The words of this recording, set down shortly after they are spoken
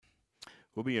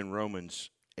We'll be in Romans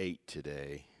 8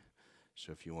 today,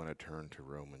 so if you want to turn to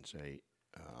Romans 8,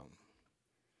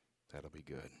 that'll be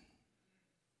good.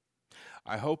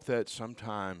 I hope that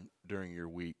sometime during your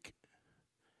week,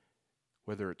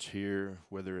 whether it's here,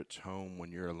 whether it's home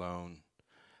when you're alone,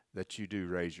 that you do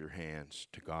raise your hands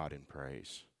to God in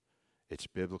praise. It's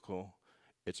biblical.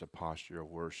 It's a posture of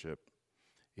worship.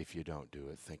 If you don't do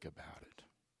it, think about it.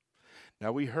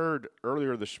 Now, we heard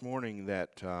earlier this morning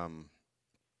that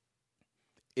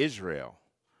Israel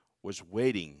was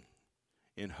waiting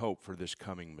in hope for this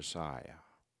coming Messiah.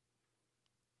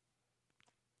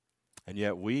 And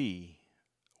yet we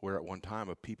were at one time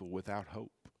a people without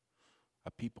hope,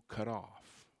 a people cut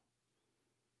off.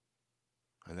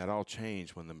 And that all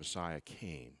changed when the Messiah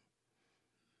came.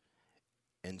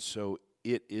 And so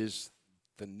it is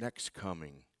the next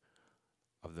coming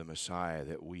of the Messiah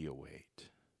that we await.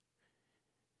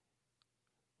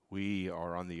 We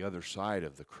are on the other side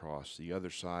of the cross, the other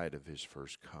side of his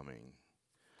first coming.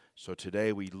 So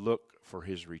today we look for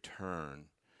his return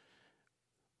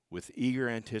with eager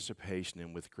anticipation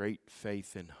and with great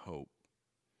faith and hope.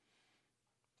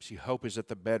 See, hope is at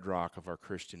the bedrock of our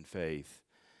Christian faith.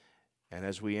 And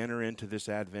as we enter into this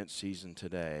Advent season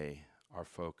today, our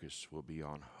focus will be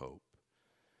on hope.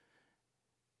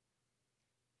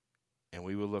 And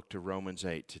we will look to Romans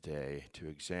 8 today to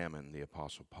examine the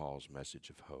Apostle Paul's message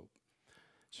of hope.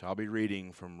 So I'll be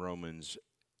reading from Romans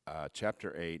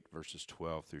chapter 8, verses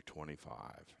 12 through 25.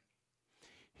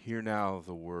 Hear now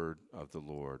the word of the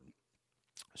Lord.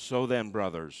 So then,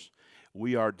 brothers,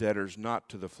 we are debtors not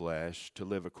to the flesh, to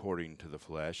live according to the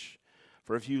flesh.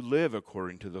 For if you live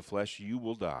according to the flesh, you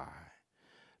will die.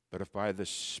 But if by the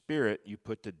Spirit you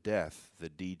put to death the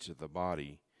deeds of the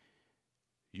body,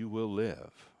 you will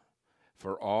live.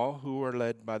 For all who are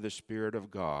led by the Spirit of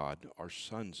God are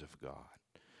sons of God.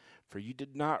 For you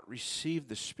did not receive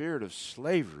the spirit of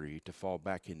slavery to fall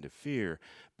back into fear,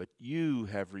 but you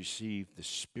have received the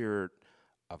Spirit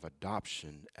of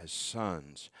adoption as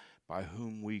sons, by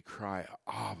whom we cry,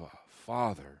 Abba,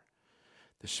 Father.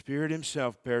 The Spirit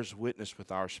himself bears witness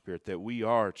with our spirit that we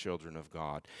are children of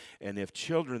God. And if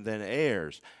children, then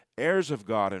heirs, heirs of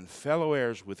God and fellow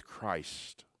heirs with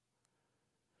Christ,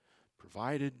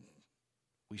 provided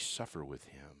we suffer with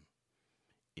him,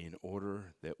 in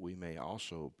order that we may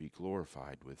also be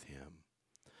glorified with him.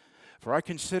 For I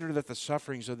consider that the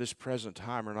sufferings of this present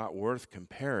time are not worth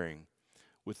comparing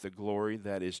with the glory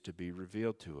that is to be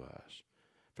revealed to us.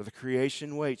 For the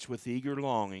creation waits with eager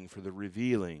longing for the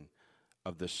revealing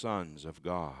of the sons of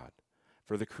God.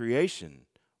 For the creation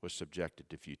was subjected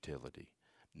to futility,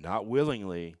 not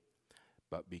willingly,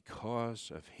 but because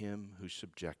of him who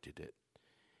subjected it,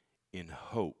 in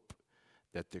hope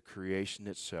that the creation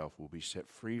itself will be set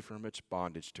free from its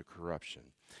bondage to corruption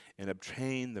and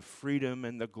obtain the freedom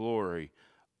and the glory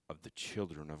of the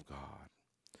children of God.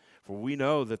 For we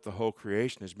know that the whole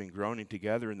creation has been groaning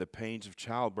together in the pains of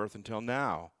childbirth until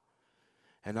now.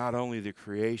 And not only the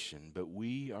creation, but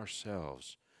we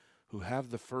ourselves, who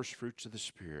have the first fruits of the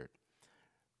Spirit,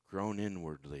 groan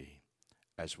inwardly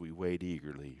as we wait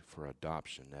eagerly for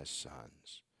adoption as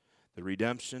sons, the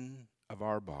redemption of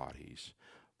our bodies.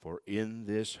 For in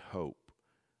this hope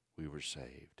we were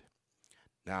saved.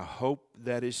 Now hope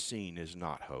that is seen is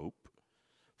not hope,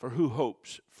 for who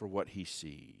hopes for what he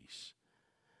sees?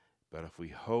 But if we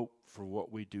hope for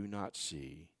what we do not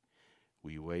see,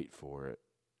 we wait for it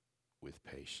with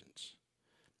patience.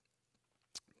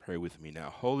 Pray with me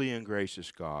now. Holy and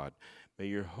gracious God, may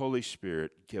your Holy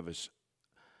Spirit give us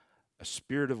a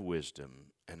spirit of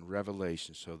wisdom and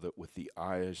revelation so that the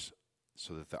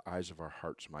eyes of our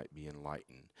hearts might be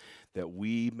enlightened, that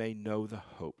we may know the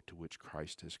hope to which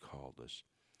Christ has called us,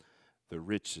 the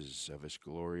riches of his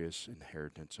glorious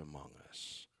inheritance among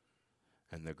us,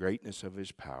 and the greatness of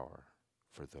his power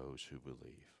for those who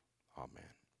believe.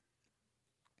 Amen.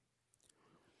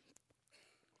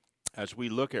 As we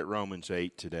look at Romans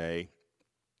 8 today,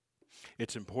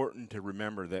 it's important to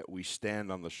remember that we stand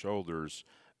on the shoulders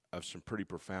of some pretty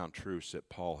profound truths that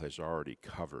Paul has already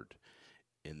covered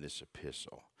in this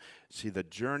epistle. See, the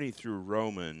journey through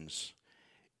Romans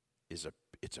it's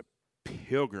a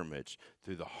pilgrimage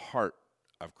through the heart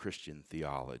of Christian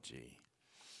theology.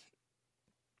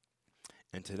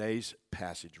 And today's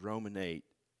passage, Romans 8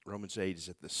 is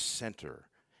at the center.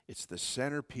 It's the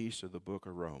centerpiece of the book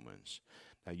of Romans.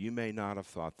 Now, you may not have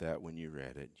thought that when you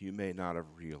read it. You may not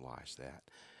have realized that.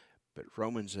 But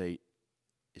Romans 8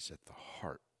 is at the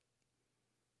heart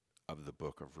of the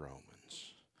book of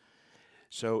Romans.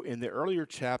 So in the earlier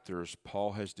chapters,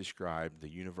 Paul has described the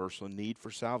universal need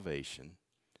for salvation.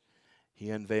 He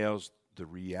unveils the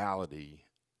reality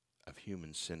of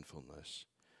human sinfulness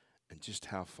and just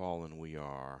how fallen we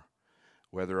are,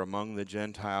 whether among the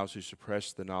Gentiles who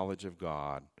suppress the knowledge of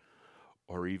God,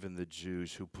 or even the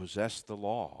Jews who possess the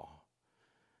law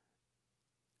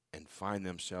and find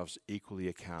themselves equally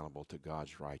accountable to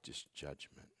God's righteous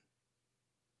judgment.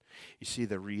 You see,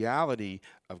 the reality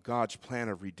of God's plan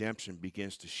of redemption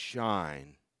begins to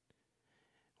shine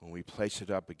when we place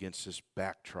it up against this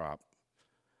backdrop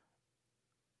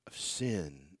of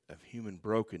sin, of human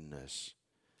brokenness,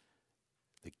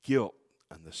 the guilt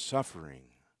and the suffering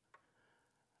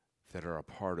that are a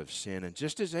part of sin. And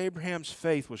just as Abraham's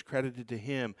faith was credited to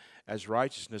him as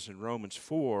righteousness in Romans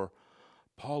 4,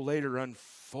 Paul later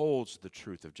unfolds the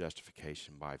truth of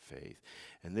justification by faith.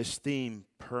 And this theme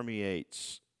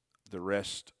permeates the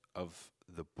rest of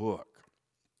the book.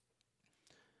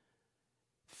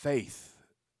 Faith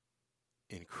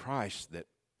in Christ that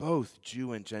both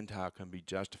Jew and Gentile can be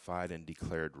justified and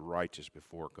declared righteous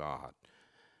before God.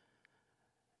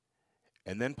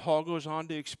 And then Paul goes on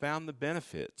to expound the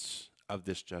benefits of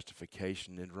this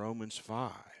justification in Romans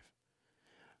 5.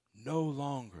 No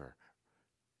longer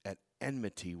at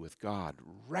enmity with God,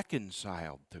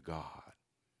 reconciled to God.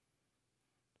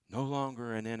 No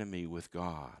longer an enemy with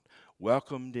God,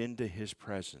 welcomed into his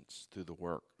presence through the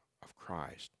work of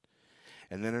Christ.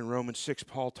 And then in Romans 6,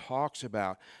 Paul talks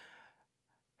about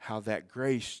how that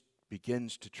grace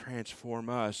begins to transform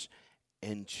us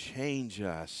and change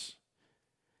us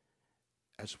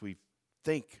as we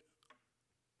think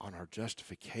on our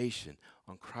justification,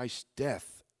 on Christ's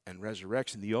death and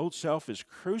resurrection. The old self is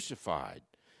crucified,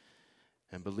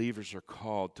 and believers are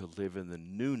called to live in the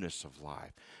newness of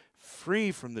life,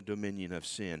 free from the dominion of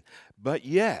sin. But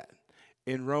yet,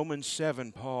 in Romans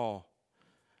 7, Paul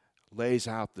lays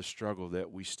out the struggle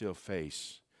that we still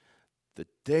face, the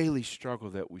daily struggle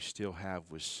that we still have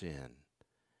with sin.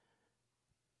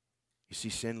 You see,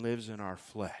 sin lives in our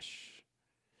flesh.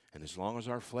 And as long as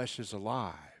our flesh is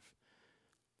alive,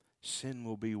 sin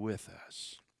will be with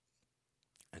us.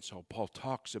 And so Paul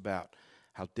talks about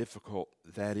how difficult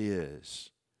that is.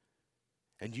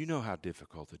 And you know how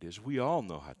difficult it is. We all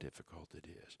know how difficult it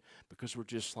is because we're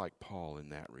just like Paul in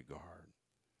that regard.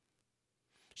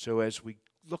 So as we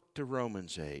look to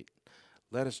Romans 8,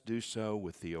 let us do so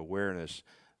with the awareness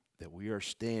that we are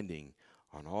standing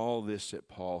on all this that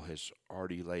Paul has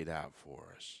already laid out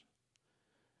for us.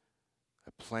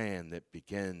 A plan that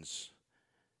begins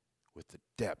with the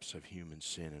depths of human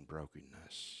sin and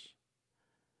brokenness,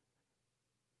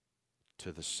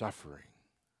 to the suffering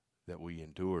that we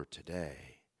endure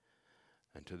today,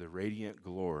 and to the radiant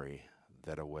glory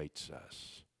that awaits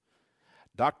us.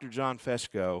 Dr. John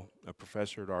Fesco, a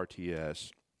professor at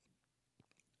RTS,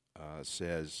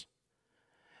 says,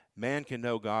 man can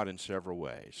know God in several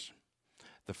ways,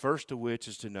 the first of which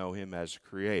is to know him as a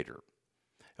creator.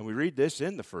 And we read this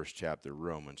in the first chapter of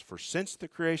Romans. For since the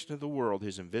creation of the world,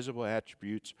 his invisible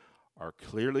attributes are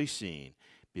clearly seen,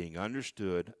 being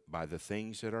understood by the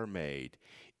things that are made,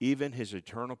 even his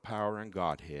eternal power and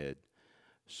Godhead,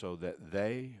 so that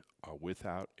they are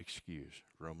without excuse.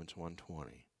 Romans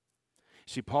 1:20.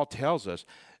 See, Paul tells us,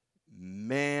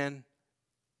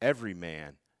 every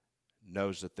man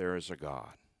knows that there is a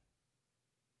God.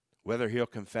 Whether he'll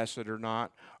confess it or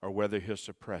not, or whether he'll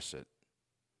suppress it,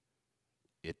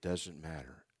 it doesn't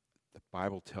matter. The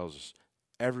Bible tells us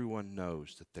everyone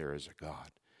knows that there is a God.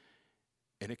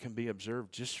 And it can be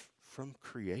observed just from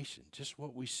creation, just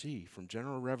what we see from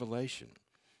general revelation.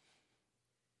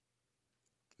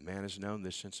 Man has known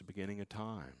this since the beginning of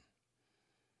time.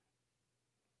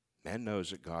 Man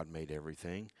knows that God made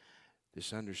everything.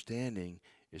 This understanding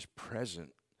is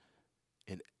present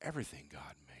in everything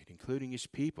God made, including his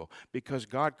people, because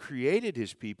God created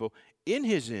his people in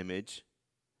his image,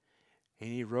 and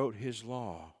he wrote his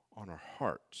law on our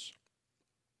hearts.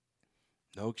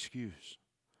 No excuse.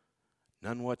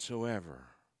 None whatsoever.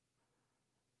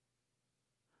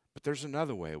 But there's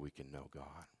another way we can know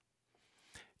God.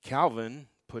 Calvin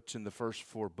puts in the first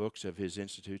 4 books of his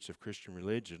Institutes of Christian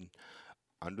Religion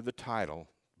under the title,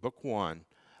 Book 1,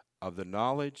 of the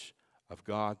knowledge of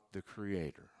God the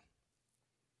Creator.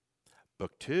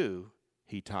 Book 2,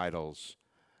 he titles,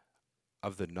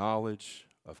 of the knowledge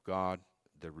of God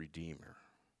the Redeemer.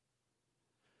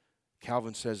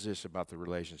 Calvin says this about the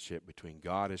relationship between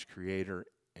God as Creator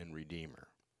and Redeemer.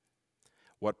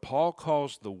 What Paul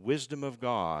calls the wisdom of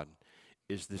God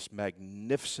is this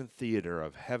magnificent theater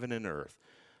of heaven and earth,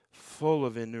 full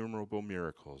of innumerable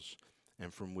miracles,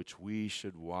 and from which we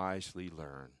should wisely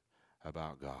learn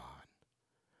about God.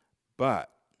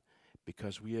 But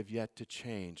because we have yet to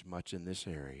change much in this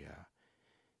area,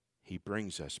 he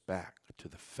brings us back to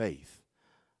the faith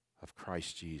of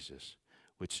Christ Jesus,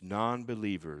 which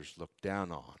non-believers look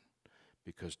down on,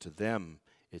 because to them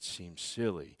it seems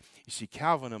silly. You see,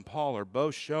 Calvin and Paul are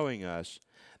both showing us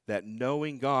that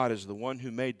knowing God as the one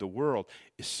who made the world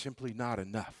is simply not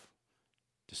enough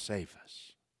to save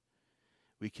us.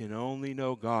 We can only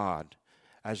know God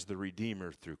as the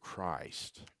Redeemer through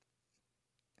Christ.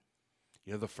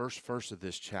 You know, the first verse of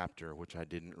this chapter, which I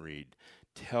didn't read,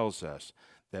 tells us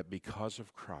that because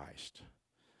of Christ,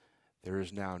 there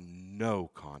is now no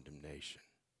condemnation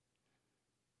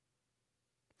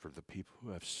for the people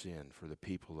who have sinned, for the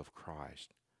people of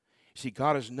Christ. You see,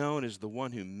 God is known as the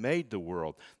one who made the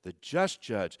world, the just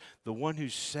judge, the one who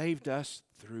saved us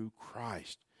through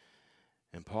Christ.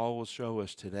 And Paul will show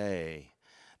us today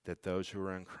that those who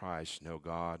are in Christ know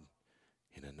God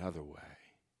in another way,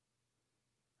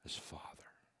 as Father.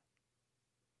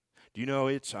 Do you know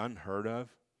it's unheard of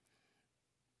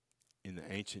in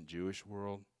the ancient Jewish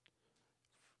world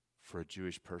for a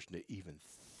Jewish person to even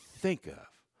think of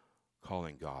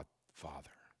calling God Father?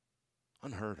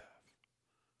 Unheard of.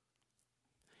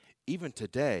 Even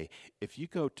today, if you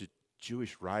go to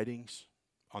Jewish writings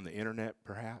on the internet,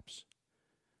 perhaps,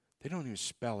 they don't even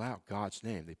spell out God's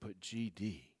name. They put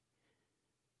GD.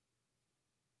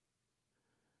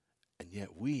 And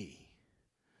yet we,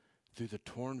 through the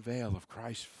torn veil of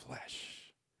Christ's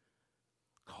flesh,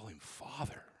 call him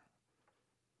Father.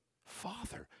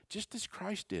 Father, just as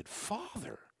Christ did.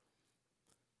 Father.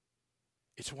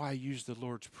 It's why I used the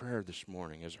Lord's Prayer this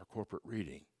morning as our corporate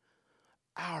reading.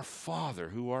 Our Father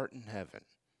who art in heaven,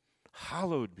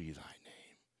 hallowed be thy name.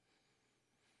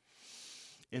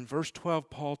 In verse 12,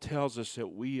 Paul tells us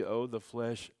that we owe the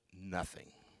flesh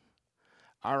nothing.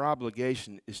 Our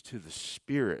obligation is to the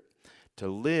Spirit to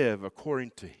live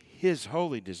according to his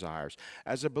holy desires.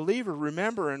 As a believer,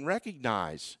 remember and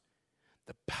recognize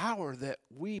the power that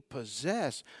we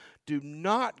possess. Do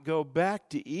not go back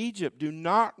to Egypt. Do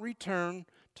not return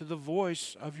to the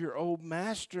voice of your old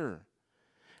master.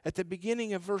 At the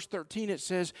beginning of verse 13, it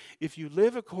says, if you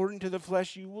live according to the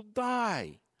flesh, you will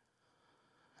die.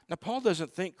 Now, Paul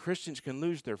doesn't think Christians can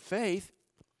lose their faith.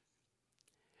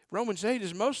 Romans 8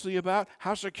 is mostly about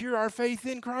how secure our faith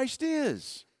in Christ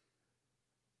is.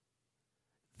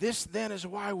 This, then, is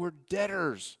why we're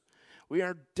debtors. We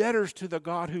are debtors to the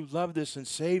God who loved us and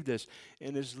saved us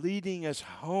and is leading us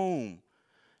home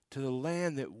to the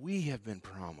land that we have been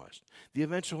promised, the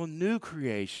eventual new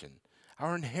creation,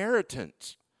 our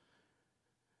inheritance.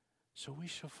 So we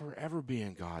shall forever be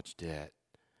in God's debt.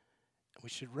 We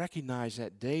should recognize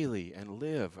that daily and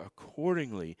live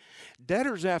accordingly.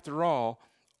 Debtors, after all,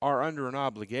 are under an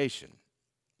obligation.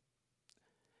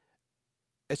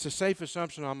 It's a safe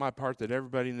assumption on my part that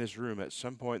everybody in this room at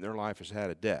some point in their life has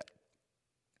had a debt.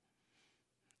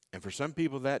 And for some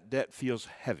people, that debt feels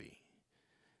heavy.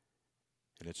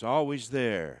 And it's always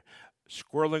there,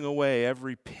 squirreling away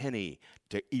every penny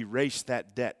to erase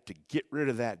that debt, to get rid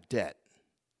of that debt.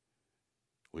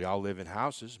 We all live in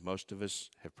houses. Most of us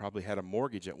have probably had a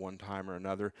mortgage at one time or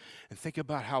another. And think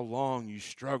about how long you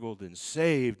struggled and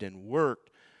saved and worked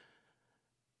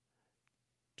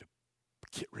to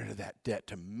get rid of that debt,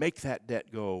 to make that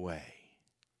debt go away.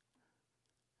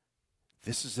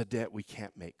 This is a debt we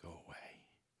can't make go away.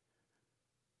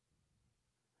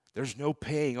 There's no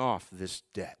paying off this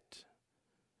debt.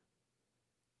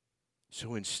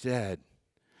 So instead,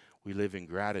 we live in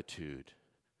gratitude.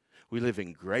 We live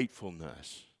in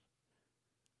gratefulness.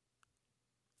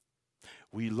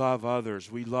 We love others.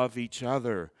 We love each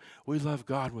other. We love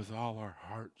God with all our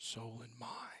heart, soul, and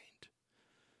mind.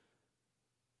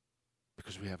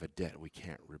 Because we have a debt we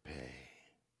can't repay.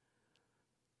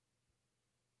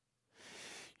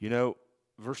 You know,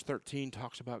 verse 13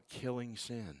 talks about killing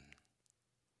sin.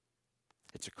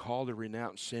 It's a call to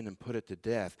renounce sin and put it to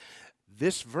death.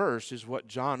 This verse is what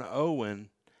John Owen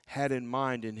had in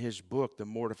mind in his book, The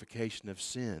Mortification of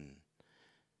Sin.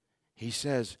 He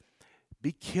says,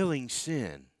 be killing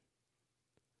sin,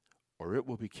 or it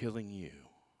will be killing you.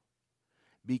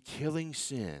 Be killing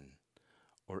sin,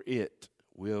 or it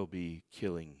will be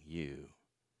killing you.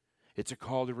 It's a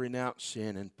call to renounce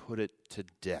sin and put it to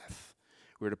death.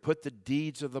 We're to put the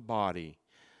deeds of the body,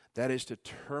 that is to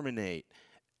terminate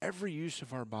every use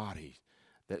of our body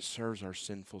that serves our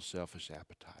sinful, selfish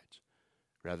appetites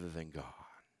rather than God.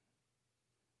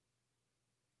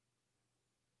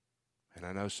 And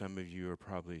I know some of you are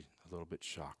probably a little bit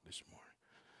shocked this morning.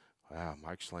 Wow,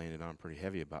 Mike's laying it on pretty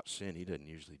heavy about sin. He doesn't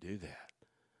usually do that.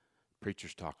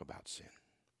 Preachers talk about sin.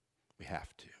 We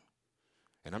have to.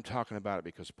 And I'm talking about it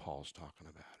because Paul's talking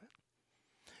about it.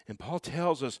 And Paul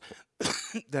tells us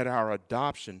that our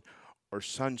adoption or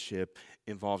sonship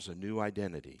involves a new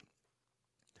identity,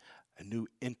 a new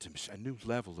intimacy, a new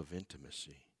level of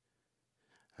intimacy,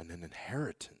 and an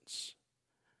inheritance.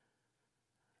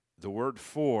 The word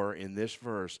 "for" in this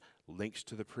verse links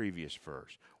to the previous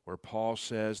verse, where Paul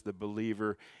says the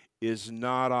believer is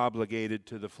not obligated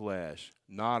to the flesh,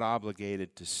 not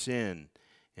obligated to sin.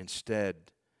 Instead,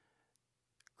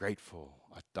 grateful,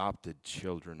 adopted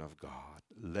children of God,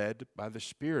 led by the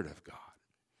Spirit of God.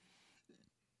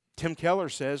 Tim Keller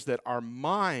says that our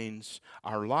minds,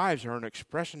 our lives are an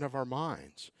expression of our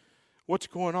minds. What's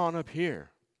going on up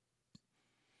here?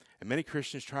 And many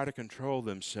Christians try to control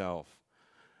themselves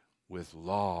with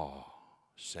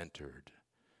law-centered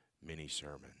mini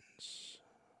sermons.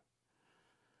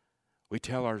 We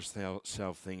tell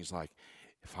ourselves things like,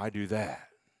 if I do that,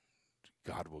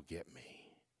 God will get me.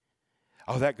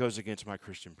 Oh, that goes against my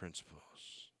Christian principles.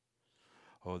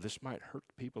 Oh, this might hurt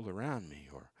people around me,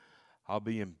 or I'll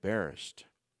be embarrassed,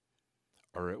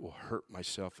 or it will hurt my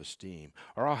self-esteem,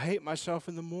 or I'll hate myself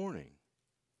in the morning.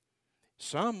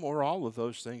 Some or all of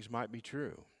those things might be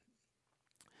true.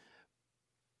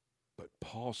 But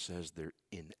Paul says they're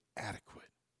inadequate.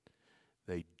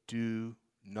 They do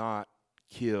not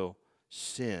kill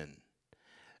sin.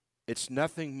 It's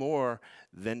nothing more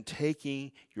than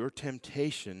taking your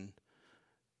temptation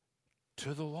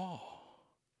to the law.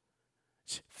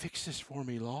 Fix this for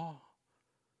me, law.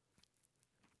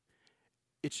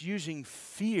 It's using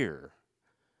fear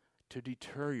to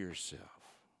deter yourself.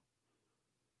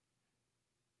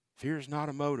 Fear is not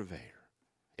a motivator.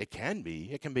 It can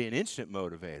be an instant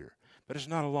motivator, but it's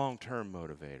not a long-term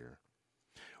motivator.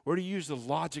 We're to use the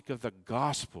logic of the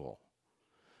gospel.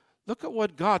 Look at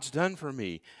what God's done for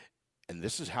me, and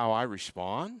this is how I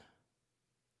respond.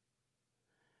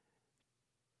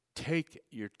 Take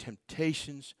your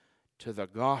temptations to the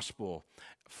gospel.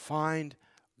 Find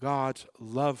God's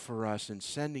love for us in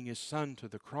sending His Son to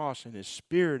the cross and His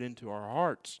Spirit into our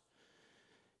hearts,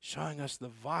 showing us the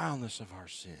vileness of our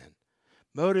sin,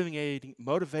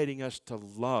 motivating us to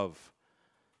love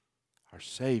our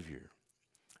Savior,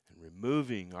 and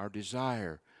removing our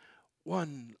desire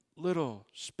one little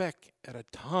speck at a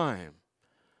time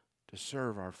to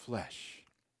serve our flesh.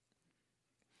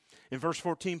 In verse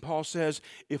 14, Paul says,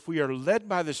 if we are led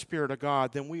by the Spirit of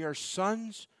God, then we are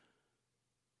sons,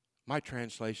 my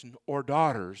translation, or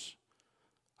daughters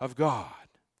of God.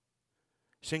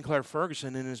 Sinclair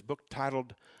Ferguson, in his book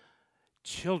titled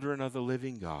Children of the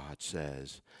Living God,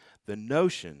 says, the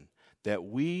notion that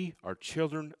we are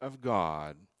children of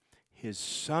God, His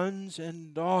sons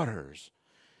and daughters,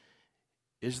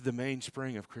 is the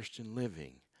mainspring of Christian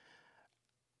living.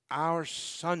 Our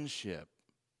sonship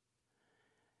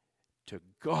to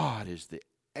God is the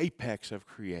apex of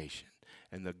creation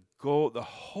and the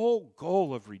whole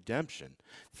goal of redemption.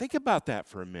 Think about that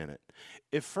for a minute.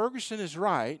 If Ferguson is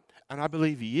right, and I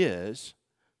believe he is,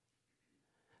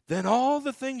 then all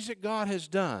the things that God has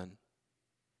done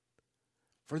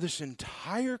for this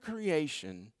entire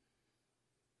creation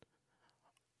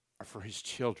are for His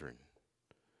children,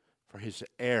 for His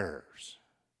heirs.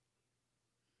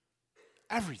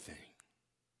 Everything.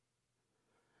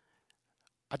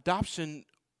 Adoption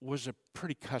was a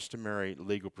pretty customary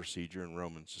legal procedure in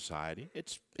Roman society.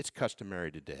 It's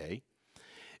customary today.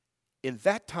 In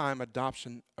that time,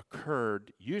 adoption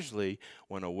occurred usually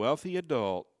when a wealthy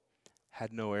adult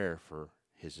had no heir for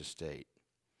his estate.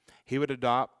 He would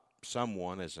adopt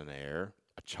someone as an heir,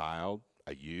 a child,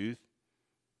 a youth,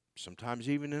 sometimes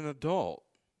even an adult.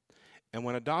 And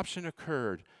when adoption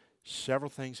occurred, several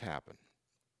things happened.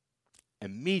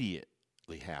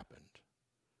 Immediately happened.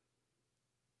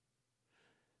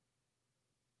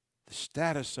 The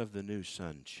status of the new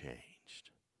son changed.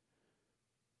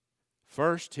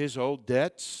 First, his old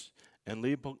debts and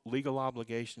legal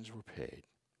obligations were paid.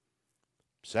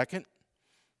 Second,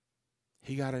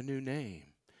 he got a new name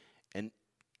and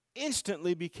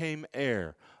instantly became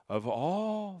heir of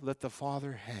all that the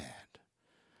father had.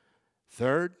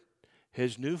 Third,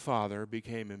 his new father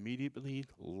became immediately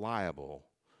liable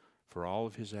for all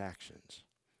of his actions,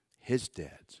 his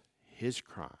debts, his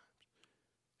crimes,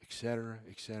 etc.,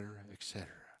 etc., etc.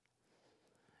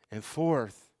 And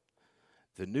fourth,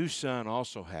 the new son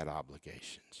also had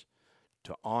obligations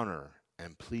to honor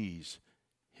and please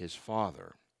his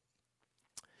father.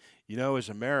 You know, as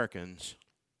Americans,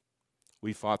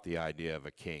 we fought the idea of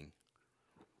a king.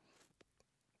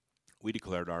 We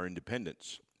declared our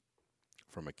independence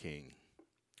from a king.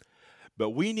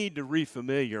 But we need to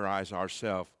refamiliarize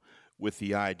ourselves with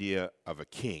the idea of a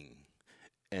king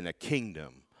and a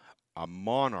kingdom, a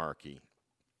monarchy,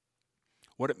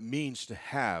 what it means to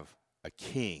have a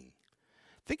king.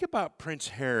 Think about Prince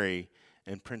Harry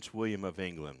and Prince William of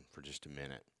England for just a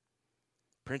minute.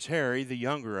 Prince Harry, the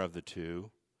younger of the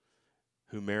two,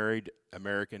 who married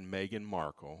American Meghan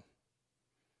Markle,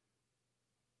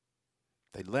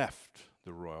 They left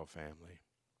the royal family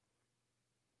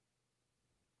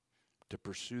to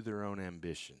pursue their own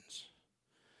ambitions.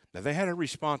 Now, they had a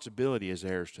responsibility as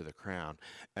heirs to the crown,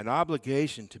 an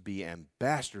obligation to be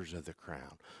ambassadors of the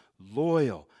crown,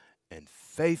 loyal and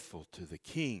faithful to the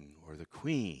king or the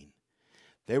queen.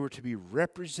 They were to be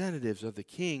representatives of the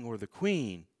king or the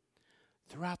queen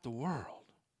throughout the world.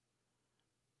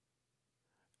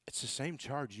 It's the same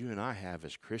charge you and I have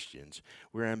as Christians.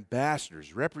 We're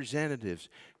ambassadors, representatives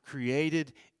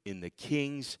created in the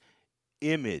king's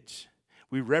image.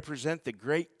 We represent the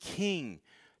great king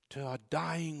to a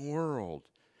dying world.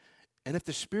 And if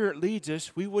the Spirit leads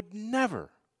us, we would never,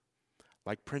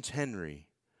 like Prince Henry,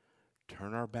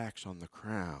 turn our backs on the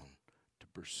crown to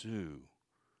pursue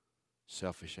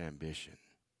selfish ambition.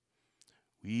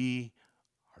 We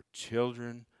are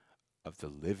children of the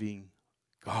living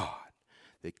God,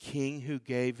 the King who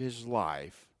gave his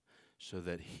life so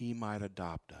that he might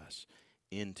adopt us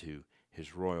into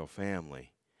his royal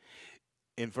family.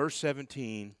 In verse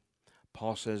 17,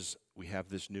 Paul says we have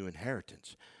this new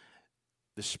inheritance.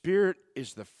 The Spirit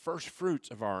is the first fruits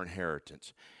of our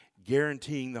inheritance,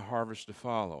 guaranteeing the harvest to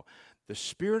follow. The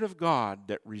Spirit of God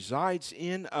that resides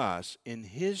in us, in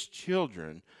his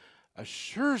children,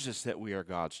 assures us that we are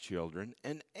God's children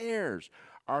and heirs.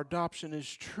 Our adoption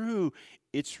is true.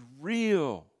 It's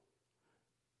real.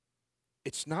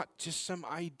 It's not just some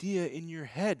idea in your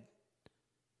head.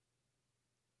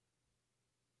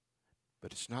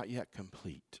 But it's not yet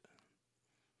complete.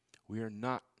 We are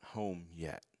not home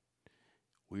yet.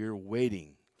 We are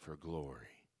waiting for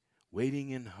glory, waiting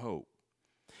in hope.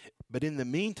 But in the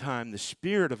meantime, the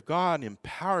Spirit of God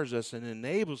empowers us and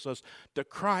enables us to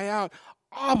cry out,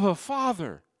 Abba,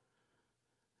 Father,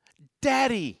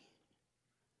 Daddy.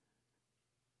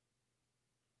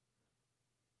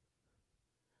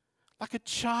 Like a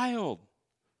child.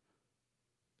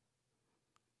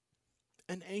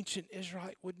 An ancient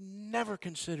Israelite would never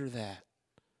consider that.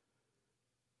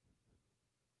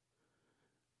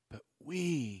 But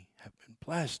we have been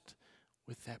blessed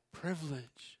with that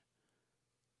privilege.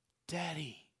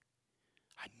 Daddy,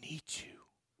 I need you.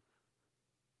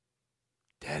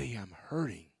 Daddy, I'm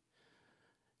hurting.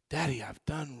 Daddy, I've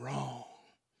done wrong.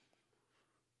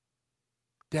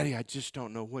 Daddy, I just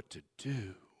don't know what to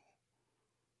do.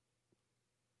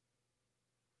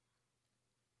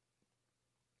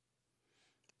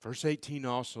 Verse 18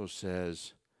 also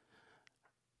says,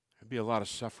 there'll be a lot of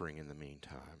suffering in the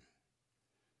meantime.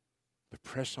 But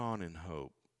press on in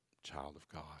hope, child of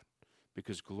God,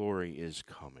 because glory is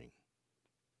coming.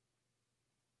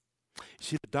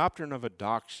 See, the doctrine of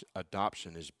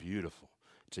adoption is beautiful.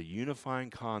 It's a unifying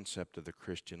concept of the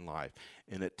Christian life,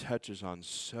 and it touches on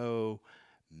so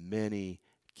many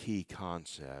key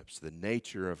concepts: the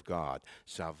nature of God,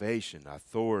 salvation,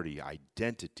 authority,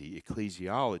 identity,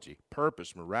 ecclesiology,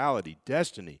 purpose, morality,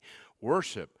 destiny,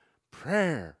 worship,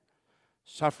 prayer,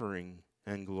 suffering,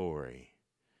 and glory.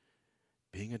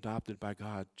 Being adopted by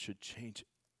God should change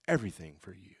everything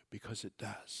for you, because it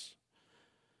does.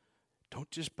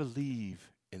 Don't just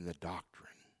believe in the doctrine.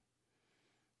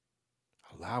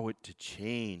 Allow it to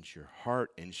change your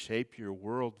heart and shape your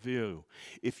worldview.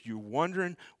 If you're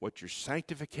wondering what your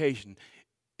sanctification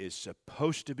is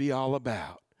supposed to be all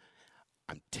about,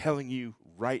 I'm telling you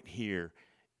right here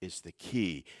is the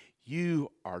key.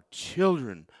 You are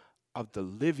children of the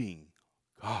living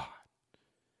God,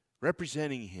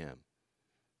 representing him.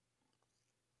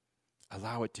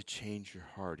 Allow it to change your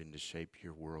heart and to shape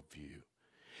your worldview.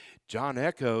 John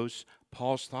echoes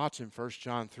Paul's thoughts in 1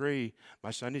 John 3.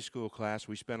 My Sunday school class,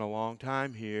 we spent a long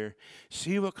time here.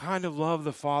 See what kind of love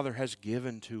the Father has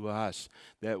given to us,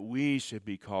 that we should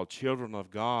be called children of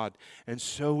God. And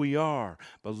so we are.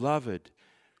 Beloved,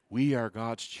 we are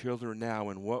God's children now,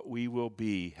 and what we will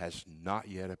be has not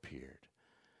yet appeared.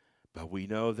 But we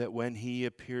know that when he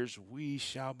appears, we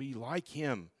shall be like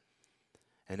him.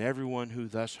 And everyone who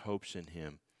thus hopes in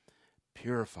him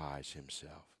purifies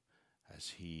himself as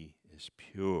he is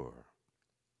pure.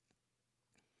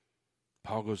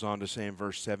 Paul goes on to say in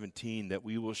verse 17 that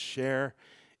we will share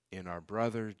in our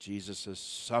brother Jesus'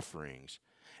 sufferings,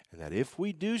 and that if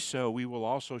we do so, we will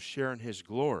also share in his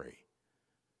glory.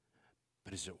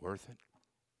 But is it worth it?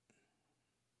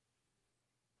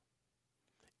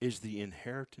 Is the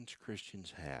inheritance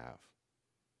Christians have,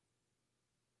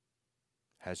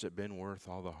 has it been worth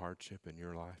all the hardship in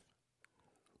your life?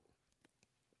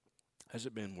 Has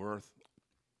it been worth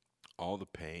all the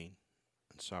pain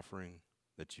and suffering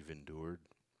that you've endured?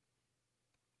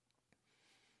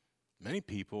 Many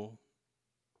people,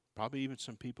 probably even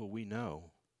some people we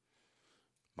know,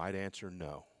 might answer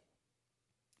no.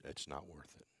 It's not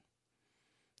worth it.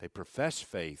 They profess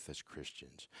faith as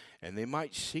Christians, and they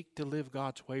might seek to live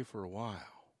God's way for a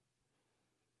while.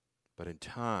 But in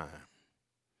time,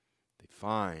 they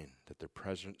find that their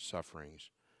present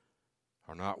sufferings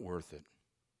are not worth it.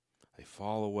 They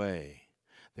fall away.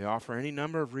 They offer any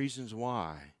number of reasons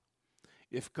why.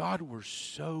 If God were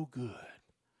so good,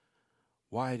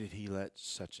 why did he let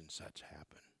such and such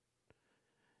happen?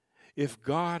 If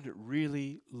God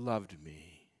really loved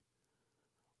me,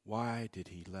 why did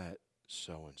he let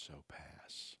so-and-so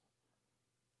pass?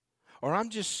 Or I'm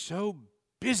just so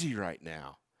busy right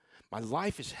now. My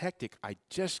life is hectic. I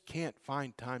just can't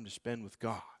find time to spend with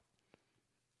God.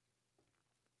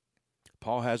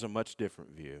 Paul has a much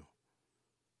different view.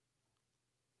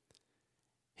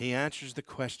 He answers the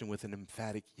question with an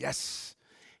emphatic yes.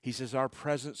 He says our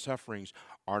present sufferings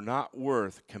are not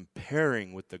worth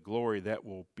comparing with the glory that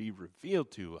will be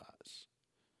revealed to us.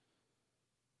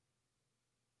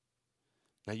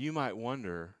 Now you might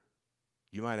wonder,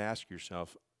 you might ask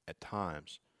yourself at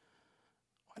times,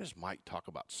 why does Mike talk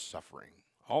about suffering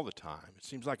all the time? It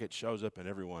seems like it shows up in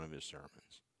every one of his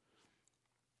sermons.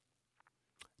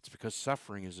 It's because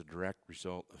suffering is a direct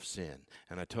result of sin.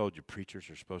 And I told you, preachers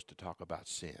are supposed to talk about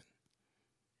sin.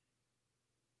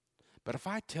 But if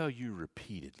I tell you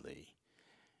repeatedly,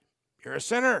 you're a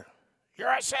sinner,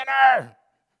 you're a sinner,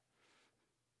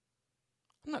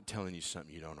 I'm not telling you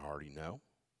something you don't already know.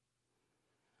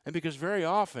 And because very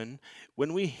often,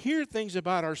 when we hear things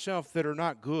about ourselves that are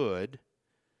not good,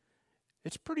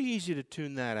 it's pretty easy to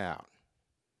tune that out.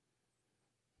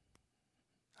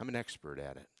 I'm an expert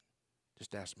at it.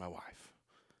 Just ask my wife.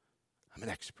 I'm an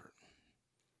expert.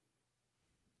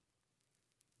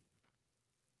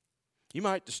 You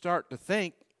might start to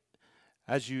think,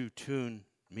 as you tune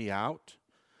me out,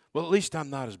 well, at least I'm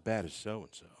not as bad as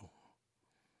so-and-so.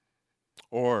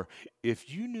 Or, if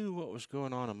you knew what was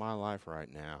going on in my life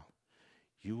right now,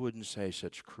 you wouldn't say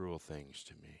such cruel things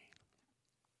to me.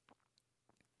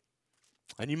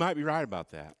 And you might be right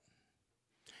about that.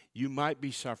 You might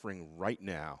be suffering right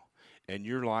now, and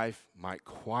your life might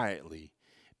quietly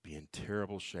be in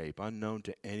terrible shape, unknown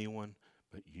to anyone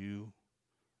but you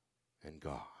and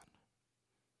God.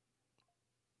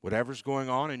 Whatever's going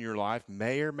on in your life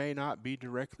may or may not be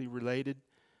directly related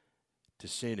to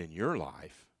sin in your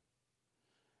life,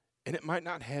 and it might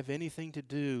not have anything to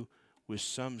do with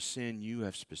some sin you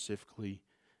have specifically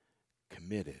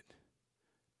committed,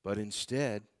 but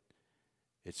instead,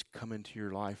 it's come into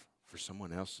your life for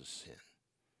someone else's sin.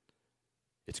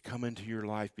 It's come into your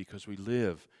life because we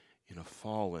live in a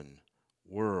fallen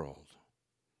world.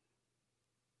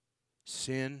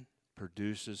 Sin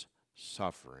produces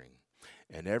suffering,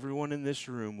 and everyone in this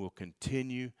room will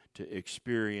continue to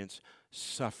experience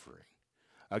suffering.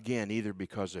 Again, either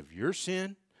because of your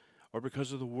sin or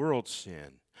because of the world's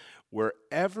sin.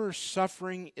 Wherever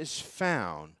suffering is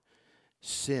found,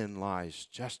 sin lies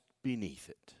just beneath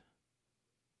it.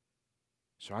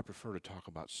 So I prefer to talk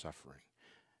about suffering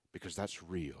because that's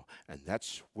real and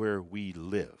that's where we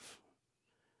live.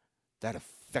 That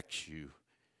affects you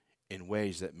in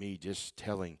ways that me just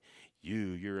telling you,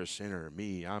 you're a sinner,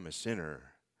 me, I'm a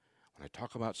sinner. When I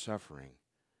talk about suffering,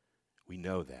 we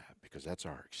know that because that's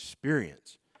our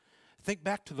experience. Think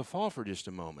back to the fall for just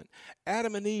a moment.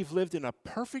 Adam and Eve lived in a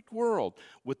perfect world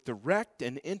with direct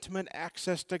and intimate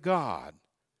access to God.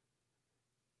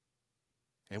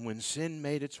 And when sin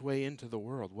made its way into the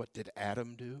world, what did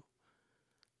Adam do?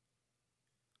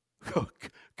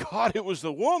 God, it was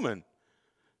the woman.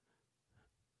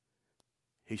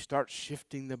 He starts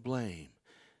shifting the blame.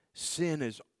 Sin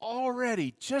is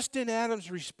already, just in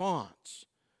Adam's response,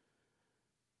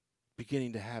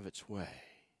 beginning to have its way.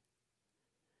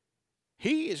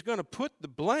 He is going to put the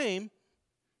blame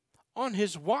on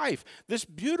his wife, this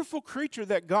beautiful creature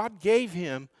that God gave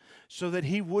him so that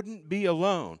he wouldn't be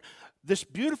alone. This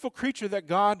beautiful creature that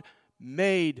God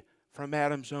made from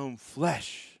Adam's own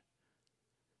flesh.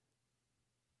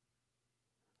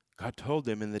 God told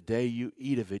them, in the day you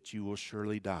eat of it, you will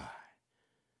surely die.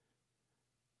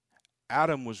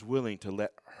 Adam was willing to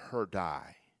let her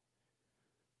die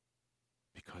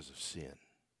because of sin,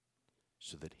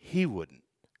 so that he wouldn't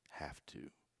have to.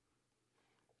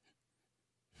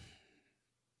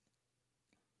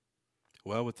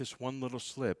 Well, with this one little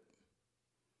slip,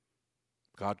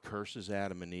 God curses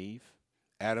Adam and Eve.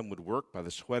 Adam would work by the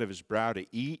sweat of his brow to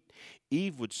eat.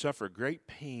 Eve would suffer great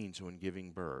pains when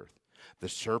giving birth. The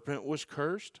serpent was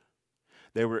cursed.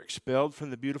 They were expelled from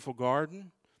the beautiful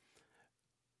garden.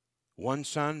 One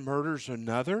son murders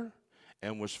another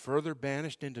and was further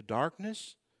banished into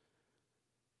darkness.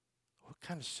 What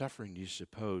kind of suffering do you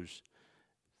suppose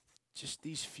just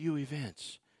these few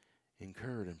events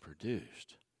incurred and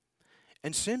produced?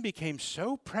 And sin became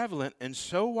so prevalent and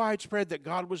so widespread that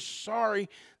God was sorry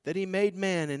that he made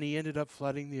man, and he ended up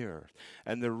flooding the earth.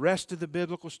 And the rest of the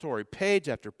biblical story, page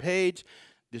after page,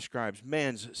 describes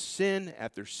man's sin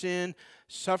after sin,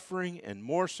 suffering and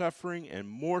more suffering and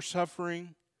more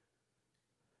suffering.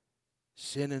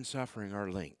 Sin and suffering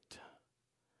are linked,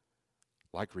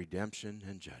 like redemption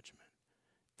and judgment.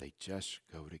 They just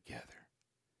go together.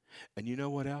 And you know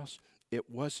what else? It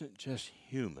wasn't just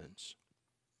humans.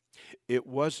 It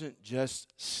wasn't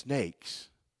just snakes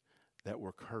that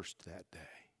were cursed that day.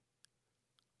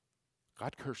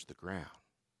 God cursed the ground.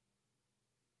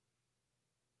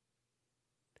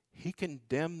 He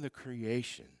condemned the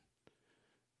creation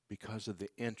because of the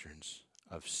entrance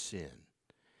of sin.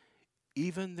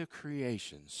 Even the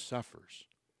creation suffers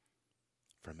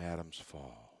from Adam's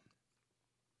fall.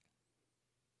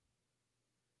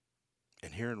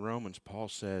 And here in Romans, Paul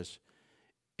says,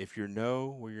 if you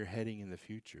know where you're heading in the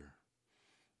future,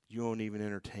 you won't even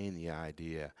entertain the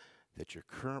idea that your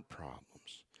current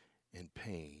problems and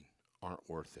pain aren't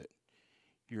worth it.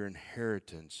 Your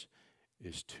inheritance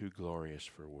is too glorious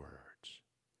for words.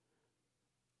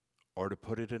 Or to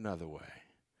put it another way,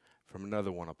 from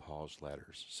another one of Paul's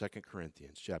letters, 2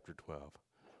 Corinthians chapter 12.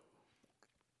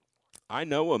 I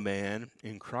know a man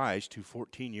in Christ who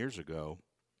 14 years ago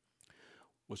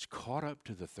was caught up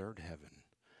to the third heaven.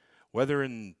 Whether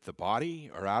in the body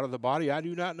or out of the body, I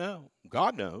do not know.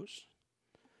 God knows.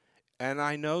 And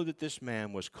I know that this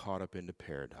man was caught up into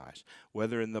paradise.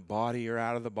 Whether in the body or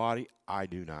out of the body, I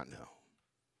do not know.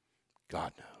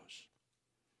 God knows.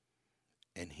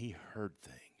 And he heard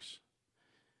things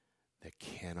that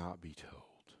cannot be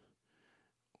told,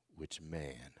 which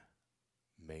man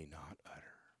may not utter.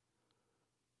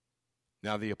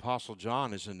 Now, the Apostle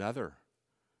John is another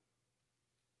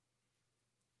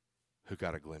who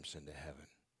got a glimpse into heaven.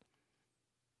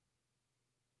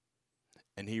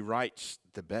 And he writes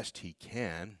the best he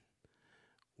can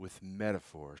with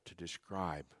metaphors to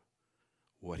describe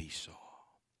what he saw.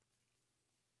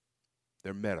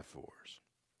 They're metaphors.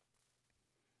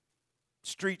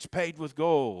 Streets paved with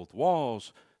gold,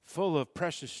 walls full of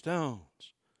precious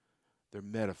stones. They're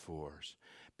metaphors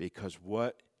because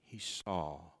what he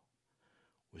saw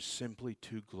was simply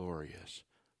too glorious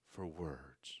for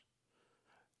words.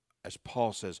 As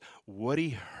Paul says, what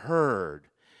he heard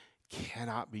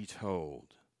cannot be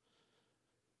told.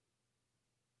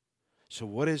 So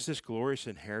what is this glorious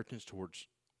inheritance towards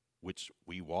which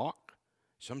we walk?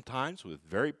 Sometimes with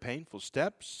very painful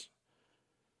steps.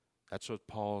 That's what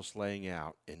Paul's laying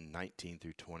out in 19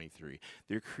 through 23.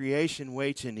 Their creation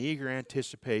waits in eager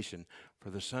anticipation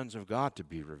for the sons of God to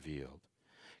be revealed.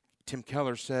 Tim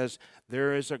Keller says,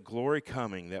 there is a glory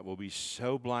coming that will be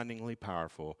so blindingly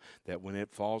powerful that when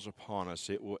it falls upon us,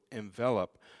 it will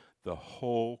envelop the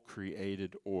whole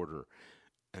created order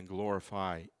and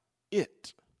glorify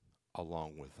it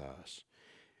along with us.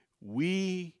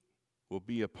 We will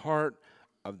be a part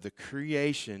of the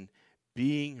creation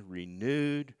being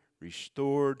renewed,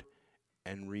 restored,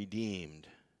 and redeemed.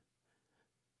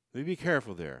 Let me be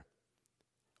careful there.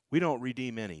 We don't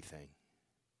redeem anything.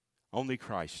 Only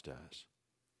Christ does.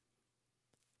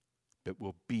 But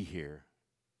we'll be here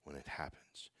when it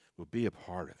happens. We'll be a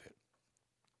part of it.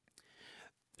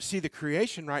 See, the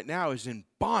creation right now is in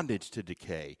bondage to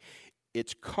decay.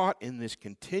 It's caught in this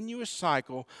continuous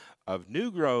cycle of new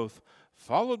growth,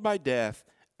 followed by death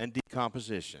and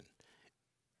decomposition.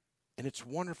 And it's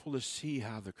wonderful to see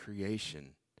how the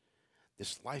creation,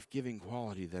 this life-giving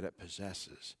quality that it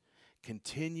possesses,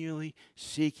 continually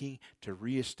seeking to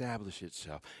reestablish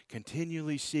itself,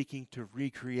 continually seeking to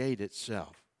recreate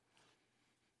itself,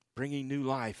 bringing new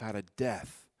life out of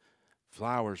death.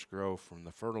 Flowers grow from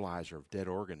the fertilizer of dead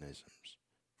organisms,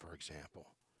 for example.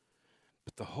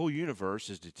 But the whole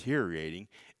universe is deteriorating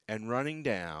and running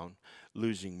down,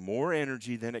 losing more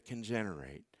energy than it can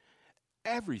generate.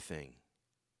 Everything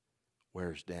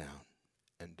wears down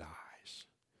and dies.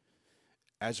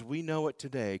 As we know it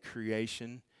today,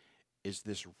 creation is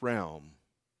this realm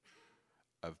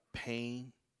of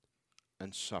pain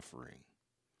and suffering.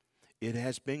 It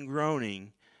has been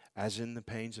groaning as in the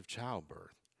pains of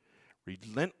childbirth.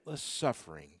 Relentless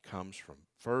suffering comes from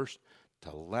first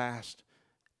to last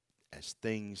as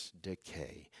things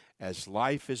decay, as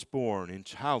life is born in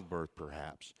childbirth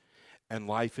perhaps, and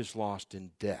life is lost in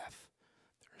death.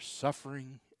 There's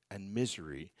suffering and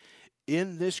misery.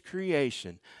 In this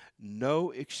creation, no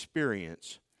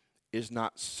experience is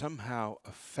not somehow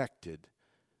affected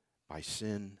by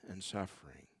sin and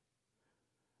suffering.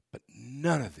 But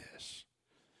none of this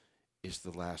is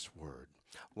the last word.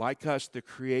 Like us, the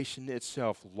creation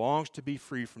itself longs to be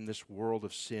free from this world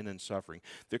of sin and suffering.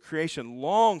 The creation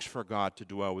longs for God to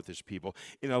dwell with his people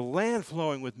in a land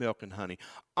flowing with milk and honey,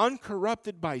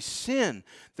 uncorrupted by sin.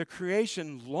 The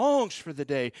creation longs for the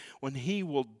day when he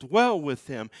will dwell with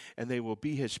them and they will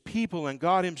be his people, and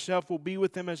God himself will be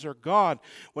with them as their God,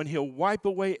 when he'll wipe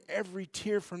away every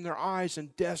tear from their eyes,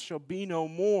 and death shall be no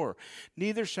more.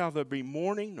 Neither shall there be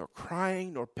mourning, nor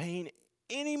crying, nor pain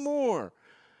any more,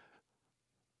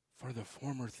 for the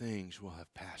former things will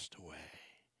have passed away.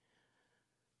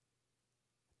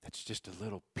 That's just a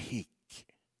little peek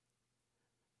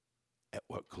at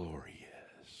what glory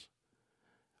is.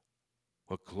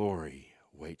 What glory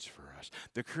waits for us.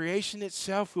 The creation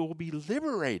itself will be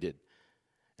liberated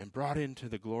and brought into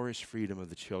the glorious freedom of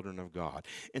the children of God.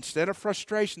 Instead of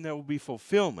frustration, there will be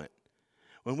fulfillment.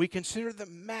 When we consider the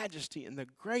majesty and the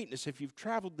greatness, if you've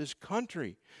traveled this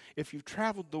country, if you've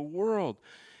traveled the world,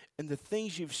 and the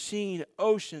things you've seen,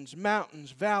 oceans,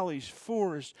 mountains, valleys,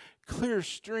 forests, clear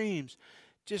streams,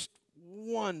 just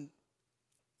one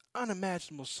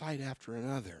unimaginable sight after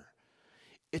another.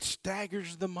 It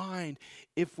staggers the mind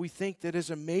if we think that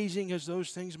as amazing as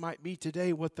those things might be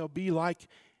today, what they'll be like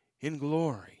in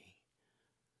glory,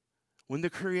 when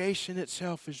the creation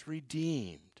itself is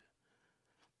redeemed.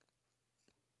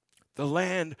 The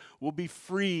land will be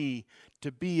free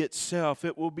to be itself.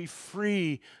 It will be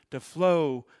free to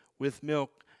flow with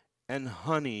milk and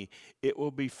honey. It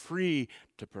will be free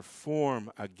to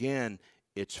perform again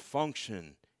its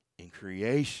function in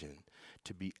creation,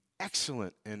 to be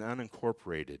excellent and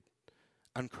unincorporated,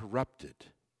 uncorrupted,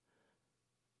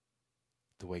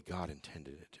 the way God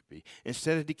intended it to be.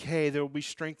 Instead of decay, there will be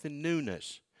strength and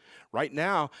newness. Right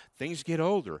now, things get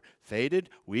older, faded,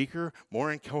 weaker,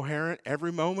 more incoherent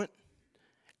every moment.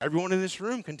 Everyone in this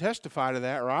room can testify to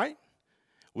that, right?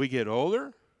 We get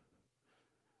older.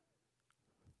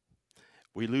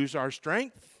 We lose our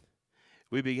strength.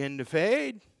 We begin to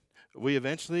fade. We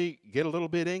eventually get a little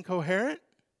bit incoherent.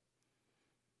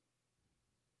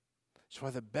 That's why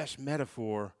the best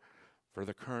metaphor for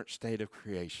the current state of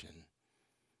creation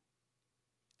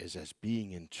is as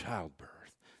being in childbirth.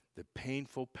 The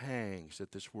painful pangs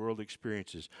that this world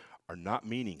experiences are not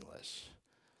meaningless.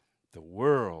 The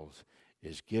world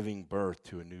is giving birth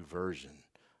to a new version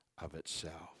of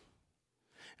itself.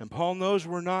 And Paul knows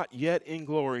we're not yet in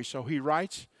glory, so he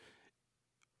writes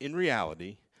in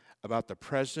reality about the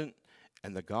present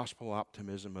and the gospel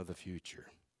optimism of the future.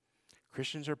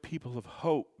 Christians are people of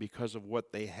hope because of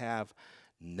what they have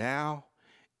now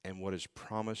and what is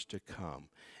promised to come.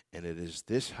 And it is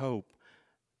this hope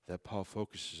that Paul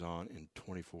focuses on in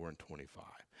 24 and 25.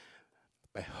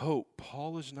 By hope,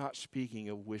 Paul is not speaking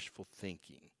of wishful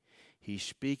thinking. He's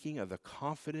speaking of the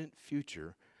confident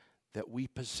future that we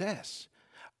possess.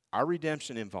 Our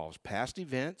redemption involves past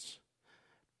events,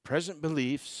 present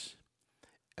beliefs,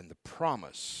 and the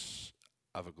promise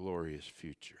of a glorious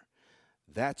future.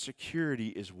 That security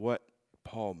is what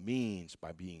Paul means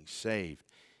by being saved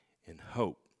in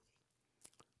hope.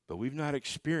 But we've not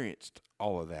experienced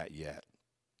all of that yet.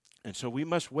 And so we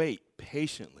must wait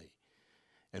patiently.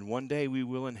 And one day we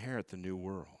will inherit the new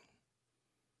world.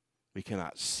 We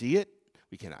cannot see it,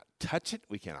 we cannot touch it,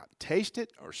 we cannot taste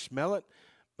it or smell it,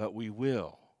 but we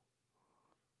will.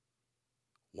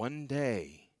 One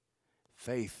day,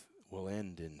 faith will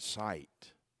end in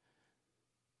sight.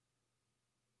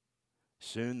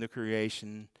 Soon the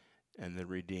creation and the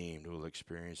redeemed will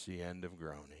experience the end of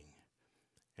groaning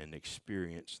and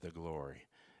experience the glory.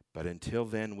 But until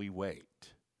then, we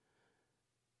wait.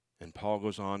 And Paul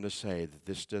goes on to say that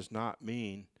this does not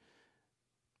mean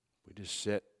we just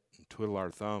sit and twiddle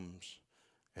our thumbs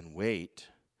and wait.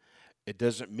 It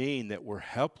doesn't mean that we're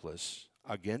helpless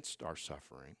against our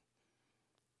suffering.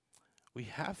 We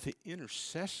have the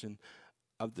intercession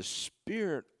of the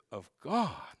Spirit of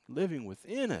God living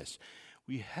within us.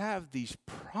 We have these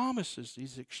promises,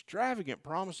 these extravagant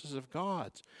promises of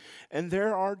God's. And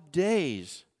there are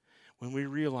days when we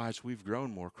realize we've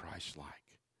grown more Christ-like.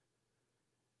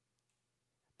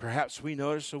 Perhaps we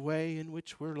notice a way in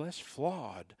which we're less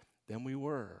flawed than we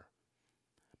were.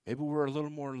 Maybe we're a little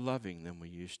more loving than we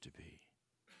used to be.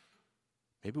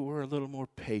 Maybe we're a little more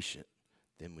patient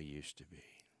than we used to be.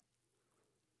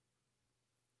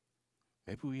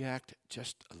 Maybe we act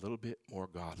just a little bit more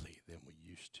godly than we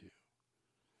used to.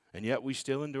 And yet we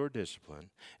still endure discipline,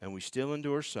 and we still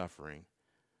endure suffering,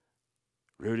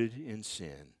 rooted in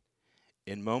sin.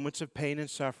 In moments of pain and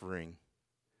suffering,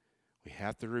 we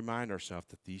have to remind ourselves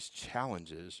that these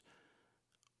challenges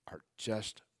are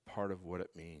just part of what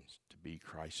it means to be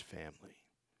Christ's family.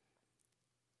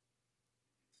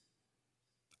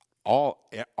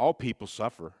 All people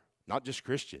suffer. not just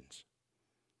Christians.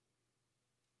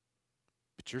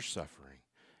 But your suffering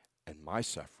and my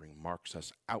suffering marks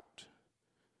us out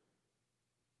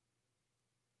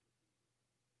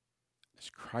as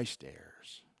Christ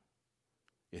heirs.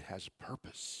 It has a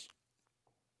purpose.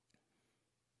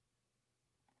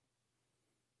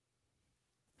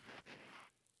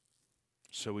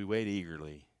 So we wait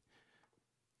eagerly,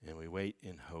 and we wait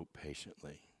in hope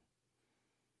patiently.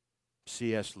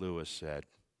 C.S. Lewis said,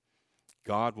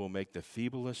 God will make the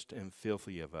feeblest and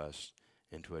filthy of us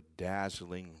into a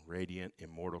dazzling, radiant,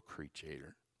 immortal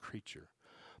creature,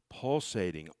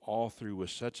 pulsating all through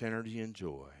with such energy and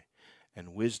joy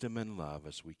and wisdom and love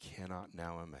as we cannot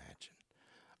now imagine.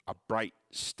 A bright,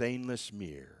 stainless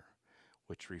mirror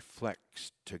which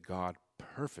reflects to God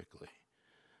perfectly,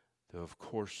 though of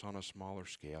course on a smaller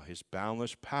scale, his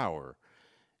boundless power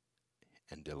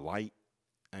and delight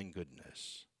and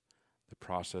goodness. The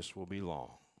process will be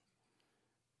long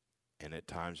and at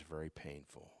times very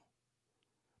painful.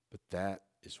 But that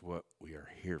is what we are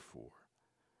here for.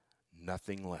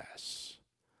 Nothing less.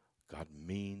 God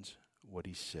means what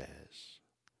he says.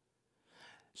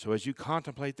 So as you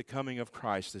contemplate the coming of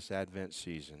Christ this Advent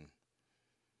season,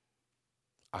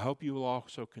 I hope you will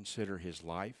also consider his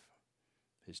life,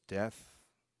 his death,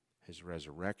 his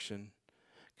resurrection.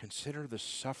 Consider the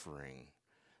suffering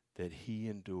that he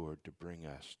endured to bring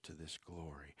us to this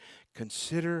glory.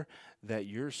 Consider that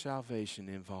your salvation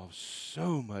involves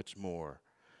so much more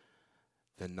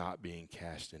than not being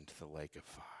cast into the lake of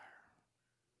fire.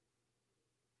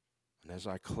 And as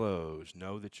I close,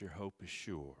 know that your hope is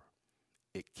sure.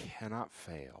 It cannot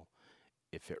fail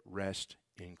if it rests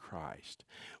in Christ.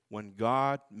 When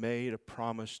God made a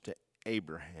promise to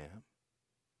Abraham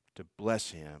to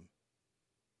bless him,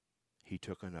 he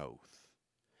took an oath.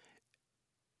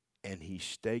 And he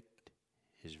staked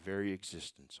his very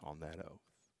existence on that oath.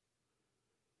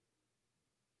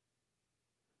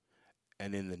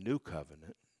 And in the new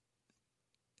covenant,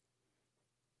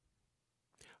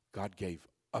 God gave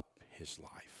up his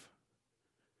life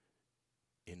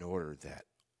in order that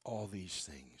all these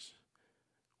things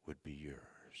would be yours.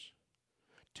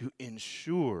 To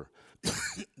ensure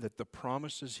that the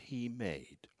promises he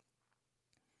made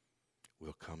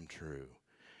will come true.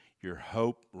 Your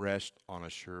hope rests on a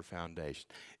sure foundation.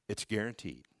 It's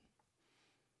guaranteed.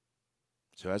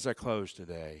 So as I close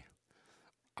today,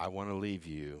 I want to leave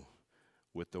you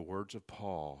with the words of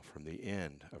Paul from the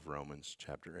end of Romans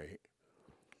chapter 8.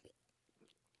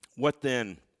 What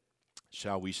then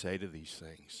shall we say to these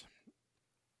things?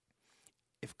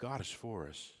 If God is for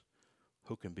us,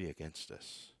 who can be against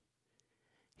us?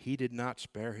 He did not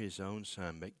spare his own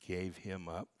son, but gave him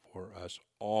up for us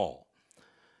all.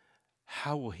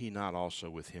 How will he not also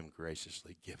with him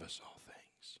graciously give us all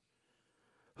things?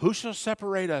 Who shall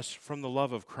separate us from the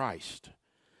love of Christ?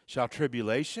 Shall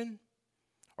tribulation,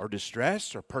 or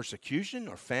distress, or persecution,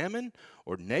 or famine,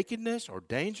 or nakedness, or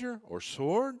danger, or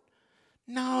sword?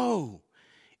 No.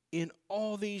 In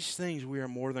all these things we are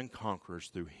more than conquerors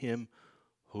through him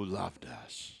who loved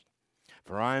us.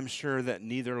 For I am sure that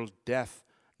neither death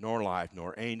nor life,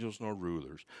 nor angels, nor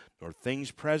rulers, nor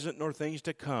things present, nor things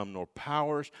to come, nor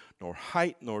powers, nor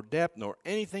height, nor depth, nor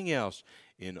anything else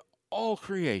in all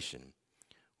creation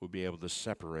will be able to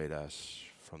separate us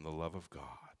from the love of God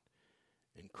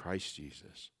in Christ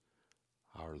Jesus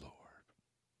our Lord.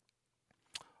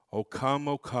 O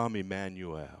come,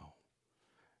 Emmanuel.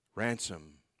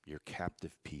 Ransom your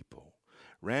captive people.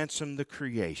 Ransom the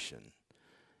creation.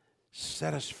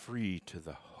 Set us free to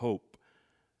the hope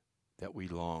that we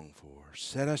long for.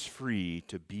 Set us free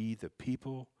to be the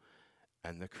people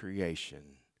and the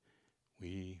creation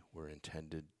we were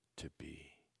intended to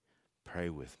be. Pray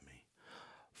with me.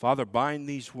 Father, bind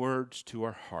these words to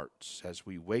our hearts as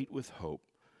we wait with hope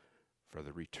for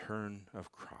the return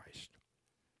of Christ,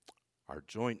 our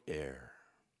joint heir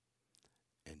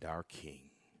and our King.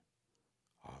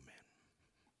 Amen.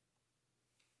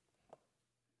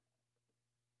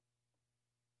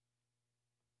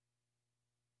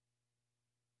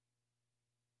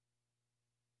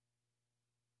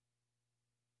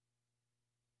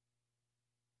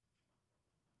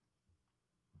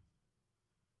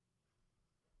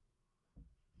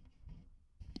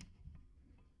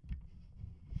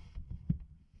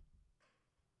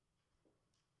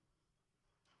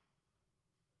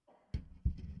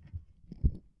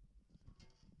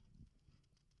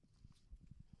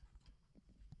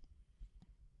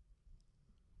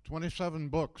 "27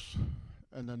 books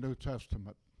in the New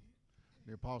Testament.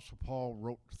 The Apostle Paul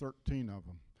wrote 13 of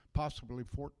them, possibly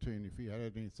 14 if he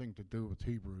had anything to do with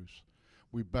Hebrews.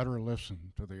 We better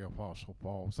listen to the Apostle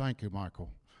Paul. Thank you,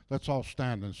 Michael. Let's all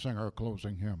stand and sing our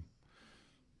closing hymn.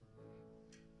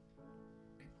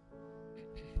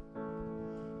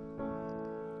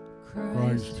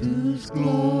 Christ whose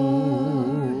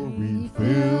glory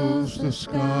fills the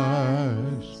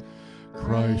skies,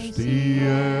 Christ the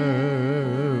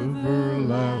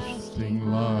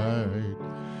everlasting light,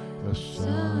 the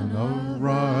Son of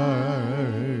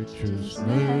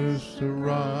righteousness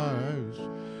arise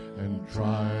and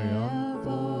triumph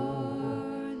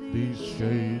o'er these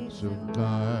shades of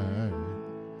night.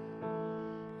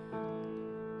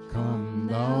 Come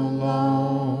thou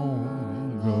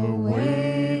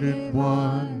long-awaited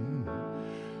one,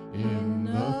 in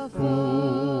the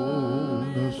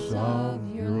fullness of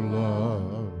your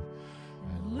love,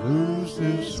 and lose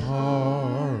this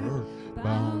heart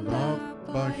bound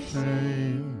up by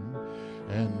shame,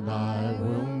 and I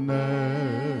will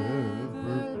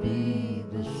never be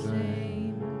the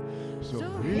same. So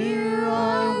here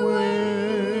I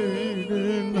wait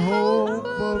in hope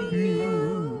of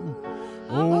you,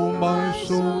 oh, my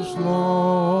soul's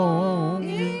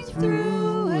longing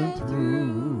through and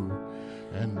through,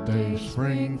 and day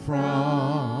spring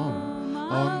from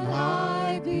on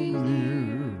high be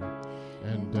near,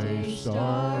 and day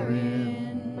star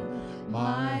in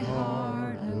my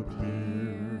heart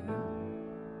appear.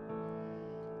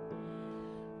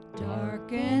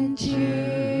 Dark and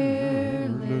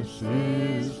cheerless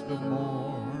is the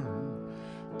morn,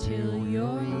 till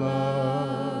your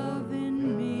love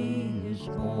in me is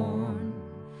born,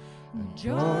 and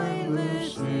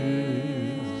joyless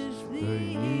is the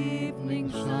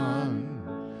evening sun,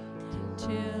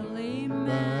 till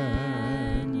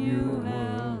Emmanuel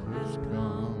has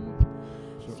come.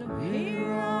 So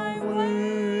here I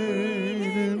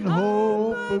wait in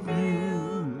hope of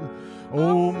you,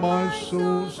 oh, my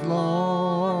soul's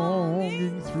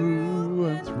longing through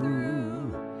and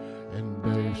through, and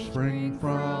day spring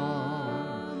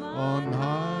from on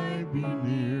high be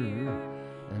near,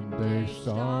 and day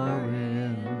star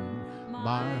in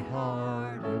my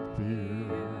heart appear.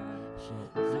 So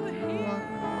here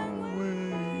I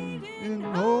wait in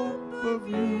hope of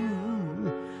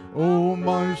you, oh,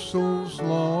 my soul's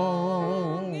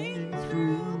longing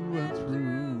through and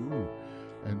through,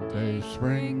 and day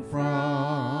spring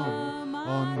from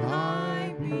on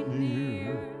high be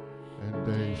near, and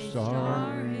day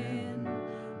star in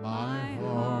my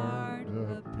heart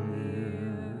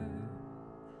appear.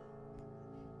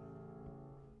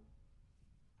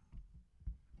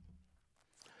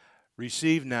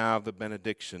 Receive now the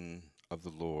benediction of the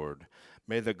Lord.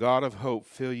 May the God of hope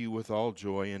fill you with all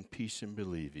joy and peace in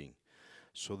believing,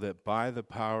 so that by the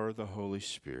power of the Holy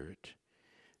Spirit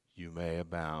you may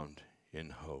abound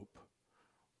in hope.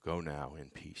 Go now in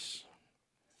peace.